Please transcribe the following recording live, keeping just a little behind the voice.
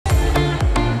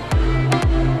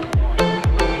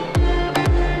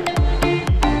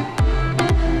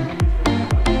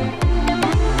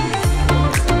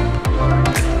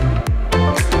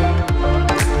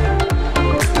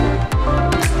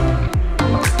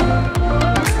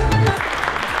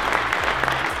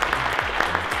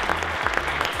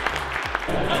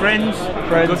friends,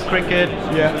 good cricket,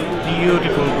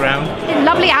 beautiful ground.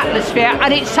 Lovely atmosphere,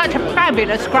 and it's such a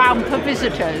fabulous ground for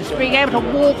visitors, being able to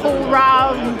walk all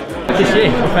round.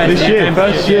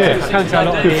 First year. I've come to a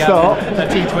lot of Good start. the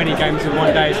T20 games in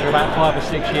one day for about 5 or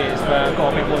 6 years, but I've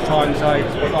got a bit more time, so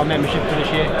I've got a membership for this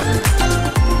year.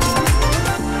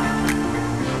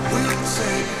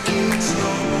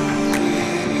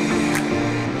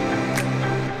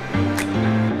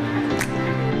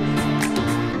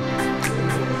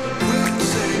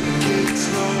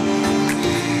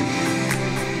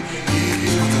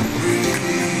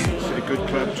 Good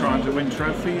club trying to win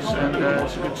trophies, and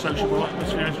it's a good sociable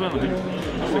atmosphere as well, I think.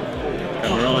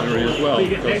 Camaraderie as well,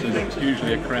 because there's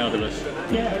usually a crowd of us,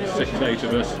 6, 8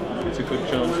 of us. It's a good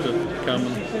chance to come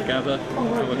and gather,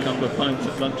 have a couple of pints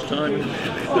at lunchtime, and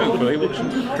hopefully watch some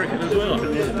good cricket as well.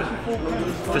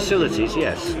 Facilities,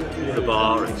 yes, the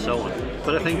bar and so on.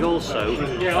 But I think also,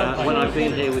 when I've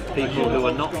been here with people who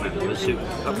are not members, who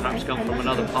have perhaps come from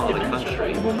another part of the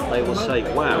country, they will say,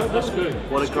 wow,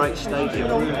 what a great stadium.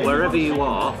 Wherever you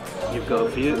are, you've got a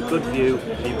good view,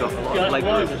 you've got a lot of leg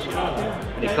room.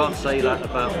 And you can't say that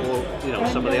about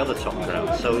some of the other top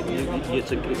grounds. So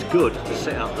it's good to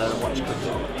sit out there and watch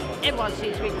cricket. Everyone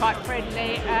seems to be quite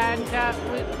friendly, and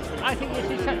I think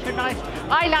this is such a nice...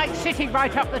 I like sitting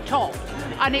right up the top,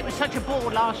 and it was such a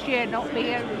bore last year, not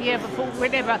being the year before,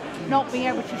 whenever, not being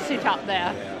able to sit up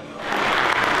there.